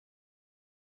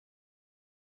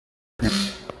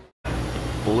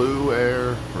Blue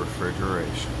Air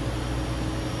Refrigeration.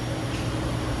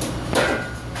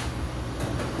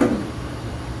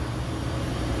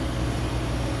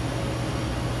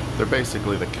 They're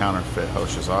basically the counterfeit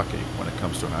Hoshizaki when it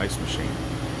comes to an ice machine.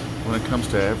 When it comes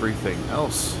to everything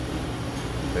else,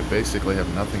 they basically have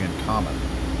nothing in common.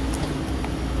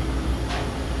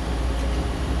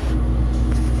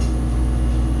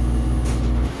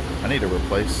 I need to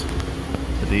replace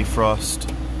the defrost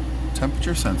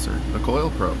temperature sensor, the coil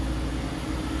probe.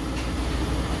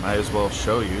 I might as well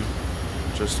show you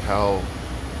just how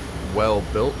well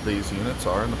built these units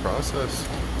are in the process.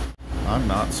 I'm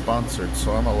not sponsored,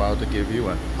 so I'm allowed to give you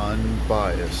an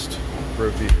unbiased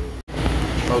review.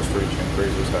 Most reach-in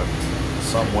freezers have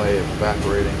some way of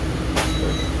evaporating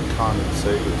or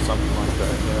condensate or something like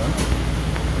that, you know?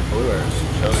 Blue Air's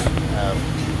just have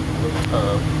a little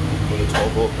tub with a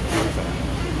 12-volt computer fan.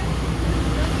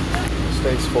 It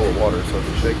stays full of water, so if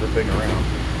you shake the thing around,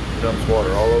 it dumps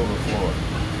water all over the floor.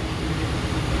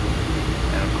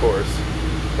 And of course,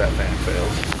 that fan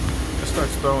fails. It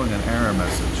starts throwing an error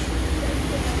message.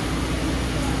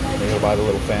 You go buy the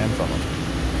little fan from them.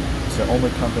 It's the only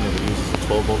company that uses a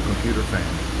 12-volt computer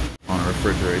fan on a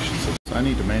refrigeration system. So I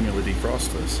need to manually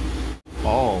defrost this.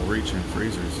 All reach-in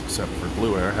freezers, except for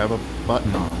Blue Air, have a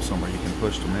button on them somewhere you can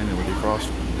push to manually defrost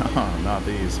them. No, not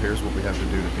these. Here's what we have to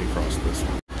do to defrost this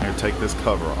one. Here, take this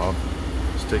cover off.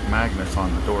 Stick magnets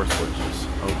on the door switches.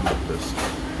 Open up this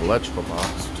electrical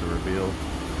box to reveal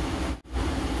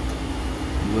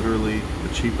literally the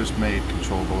cheapest made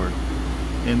control board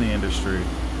in the industry.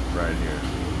 Right here.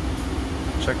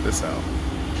 Check this out.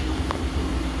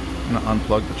 I'm going to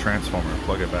unplug the transformer and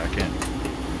plug it back in.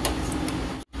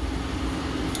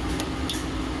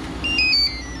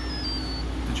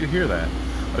 Did you hear that?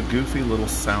 A goofy little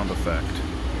sound effect.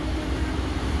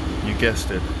 You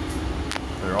guessed it.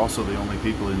 They're also the only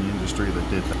people in the industry that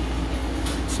did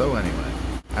that. So anyway,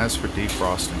 as for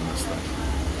defrosting this thing,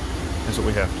 here's what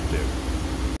we have to do.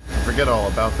 Forget all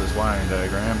about this wiring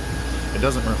diagram. It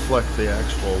doesn't reflect the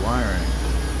actual wiring.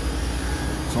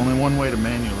 There's only one way to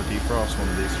manually defrost one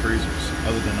of these freezers,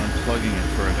 other than unplugging it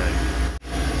for a day.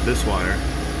 This wire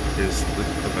is the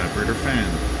evaporator fan,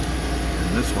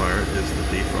 and this wire is the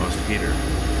defrost heater.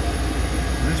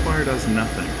 And this wire does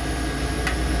nothing.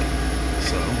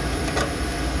 So,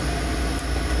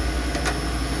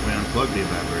 we unplug the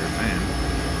evaporator fan,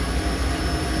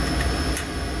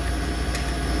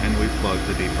 and we plug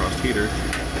the defrost heater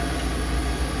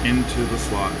into the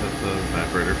slot that the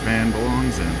evaporator fan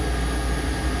belongs in.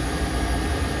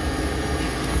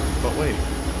 But wait,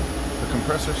 the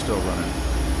compressor's still running.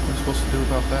 What are we supposed to do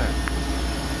about that?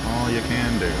 All you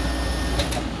can do,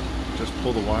 just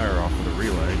pull the wire off of the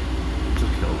relay to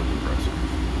kill the compressor.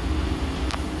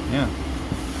 Yeah,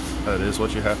 that is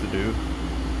what you have to do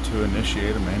to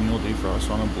initiate a manual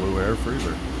defrost on a Blue Air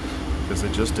freezer, because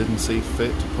they just didn't see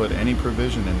fit to put any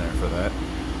provision in there for that,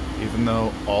 even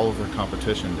though all of their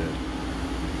competition did.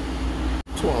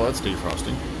 So while that's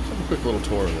defrosting, let's have a quick little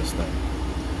tour of this thing.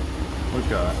 We've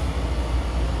got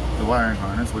the wiring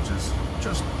harness, which is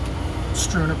just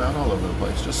strewn about all over the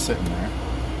place, just sitting there.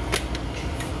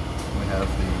 We have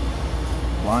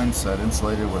the line set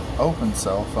insulated with open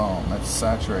cell foam. That's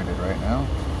saturated right now.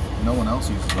 No one else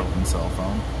uses open cell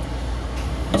foam.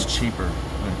 It's cheaper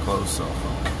than closed cell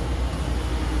foam.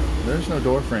 There's no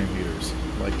door frame heaters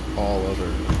like all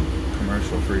other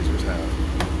commercial freezers have.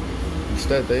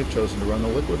 Instead, they've chosen to run the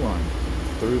liquid line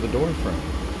through the door frame.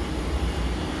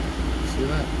 See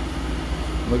that?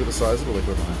 Look at the size of the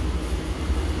liquid line.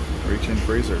 Reach-in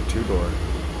freezer, 2-door,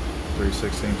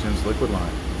 3/16" liquid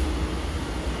line.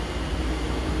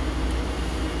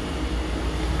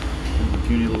 The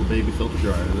puny little baby filter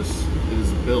dryer. This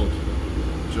is built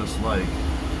just like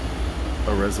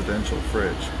a residential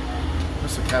fridge.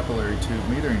 It's a capillary tube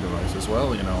metering device as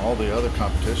well. You know, all the other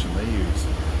competition, they use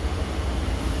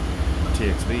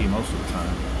TXV most of the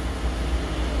time.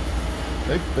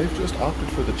 They've just opted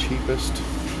for the cheapest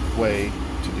way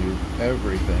to do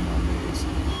everything on these.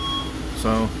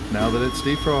 So now that it's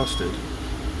defrosted,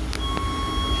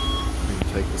 we can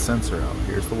take the sensor out.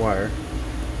 Here's the wire.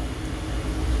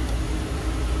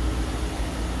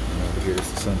 And over here's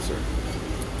the sensor.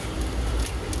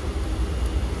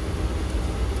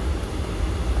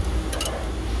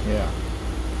 Yeah,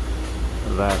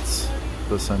 that's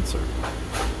the sensor.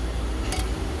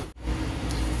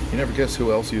 You never guess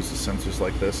who else uses sensors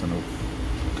like this in a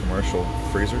commercial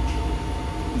freezer?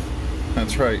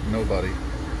 That's right, nobody.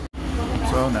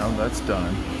 So now that's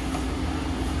done,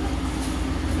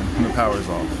 and the power's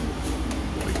off,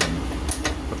 we can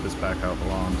put this back how it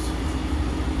belongs.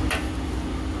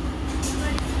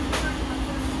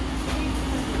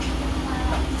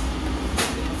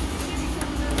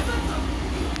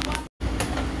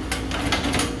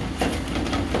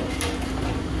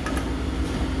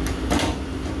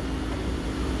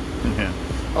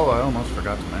 Oh, I almost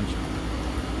forgot to mention.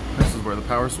 This is where the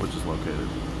power switch is located.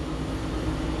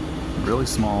 Really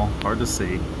small, hard to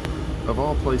see. Of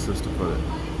all places to put it.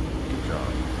 Good job.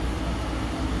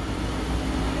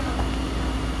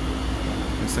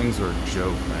 These things are a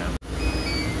joke, man.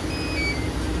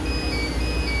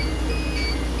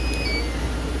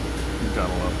 You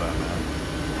gotta love that, man.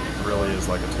 It really is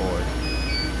like a toy.